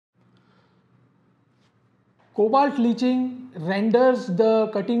Cobalt leaching renders the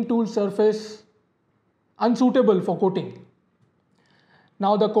cutting tool surface unsuitable for coating.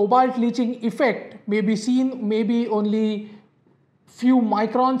 Now the cobalt leaching effect may be seen maybe only few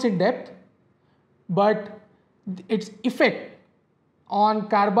microns in depth, but its effect on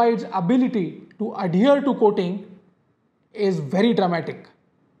carbide's ability to adhere to coating is very dramatic.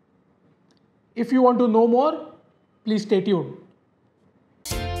 If you want to know more, please stay tuned.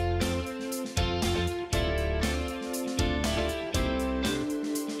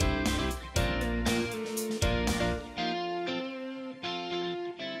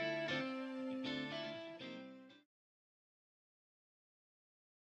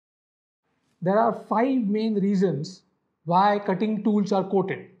 There are 5 main reasons why cutting tools are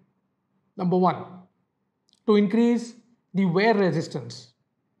coated. Number 1, to increase the wear resistance.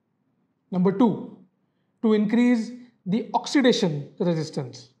 Number 2, to increase the oxidation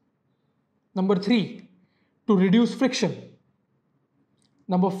resistance. Number 3, to reduce friction.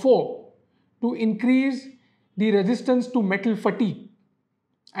 Number 4, to increase the resistance to metal fatigue.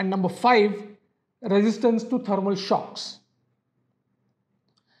 And number 5, resistance to thermal shocks.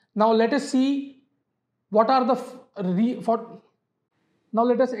 Now let us see what are now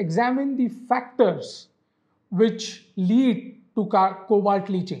let us examine the factors which lead to cobalt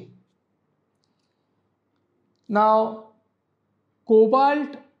leaching. Now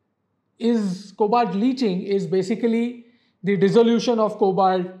cobalt leaching is basically the dissolution of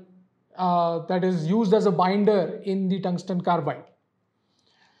cobalt that is used as a binder in the tungsten carbide.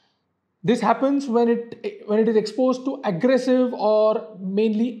 This happens when it is exposed to aggressive or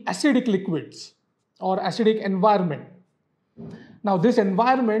mainly acidic liquids or acidic environment. Now this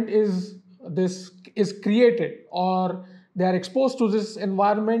environment is created, or they are exposed to this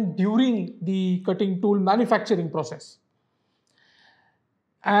environment during the cutting tool manufacturing process.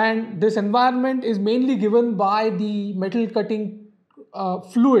 And this environment is mainly given by the metal cutting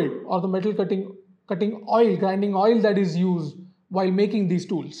fluid or the metal cutting oil, grinding oil that is used while making these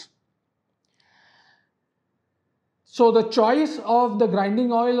tools. So the choice of the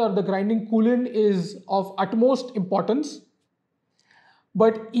grinding oil or the grinding coolant is of utmost importance.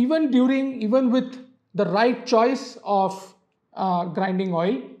 But even with the right choice of grinding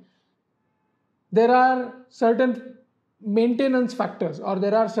oil, there are certain maintenance factors, or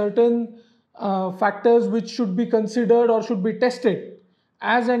there are certain factors which should be considered or should be tested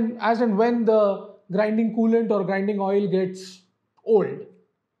as and when the grinding coolant or grinding oil gets old.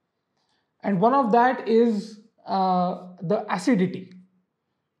 And one of that is the acidity.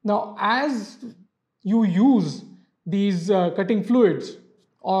 Now, as you use these cutting fluids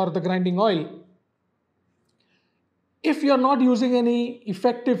or the grinding oil, if you are not using any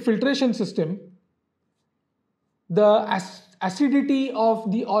effective filtration system, the acidity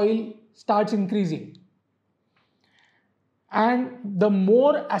of the oil starts increasing. And the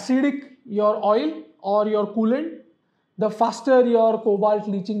more acidic your oil or your coolant, the faster your cobalt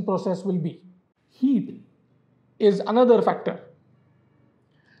leaching process will be. Heat is another factor.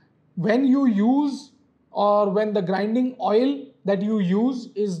 When you use, or when the grinding oil that you use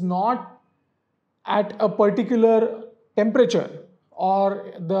is not at a particular temperature,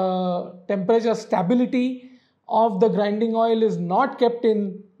 or the temperature stability of the grinding oil is not kept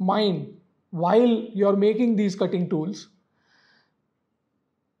in mind while you're making these cutting tools,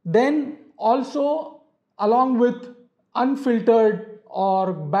 then also along with unfiltered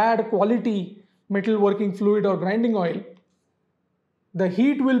or bad quality metalworking fluid or grinding oil, the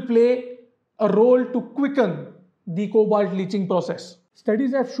heat will play a role to quicken the cobalt leaching process.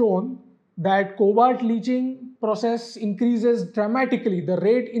 Studies have shown that cobalt leaching process increases dramatically, the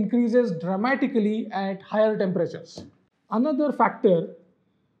rate increases dramatically at higher temperatures. Another factor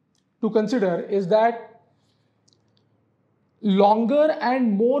to consider is that longer and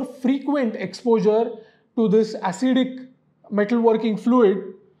more frequent exposure to this acidic metalworking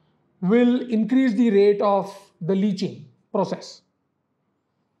fluid will increase the rate of the leaching process.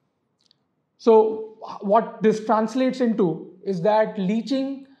 So what this translates into is that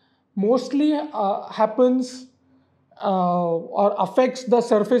leaching mostly happens or affects the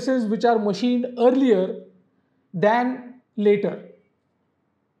surfaces which are machined earlier than later.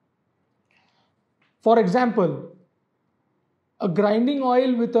 For example, a grinding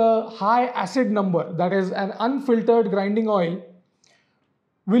oil with a high acid number, that is an unfiltered grinding oil,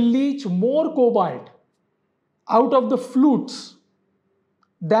 will leach more cobalt out of the flutes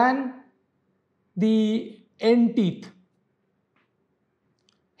than the end teeth.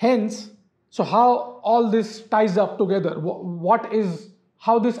 Hence, so how all this ties up together,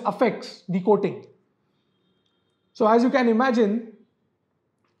 how this affects the coating. So as you can imagine,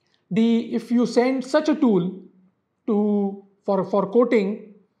 if you send such a tool for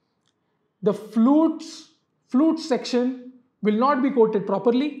coating, the flute section will not be coated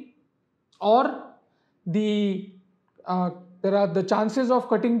properly, or the the chances of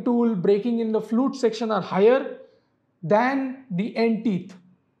cutting tool breaking in the flute section are higher than the end teeth,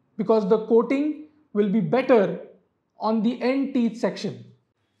 because the coating will be better on the end teeth section.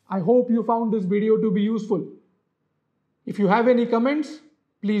 I hope you found this video to be useful. If you have any comments,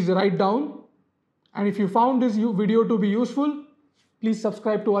 please write down. And if you found this video to be useful, please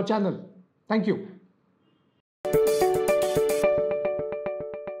subscribe to our channel. Thank you.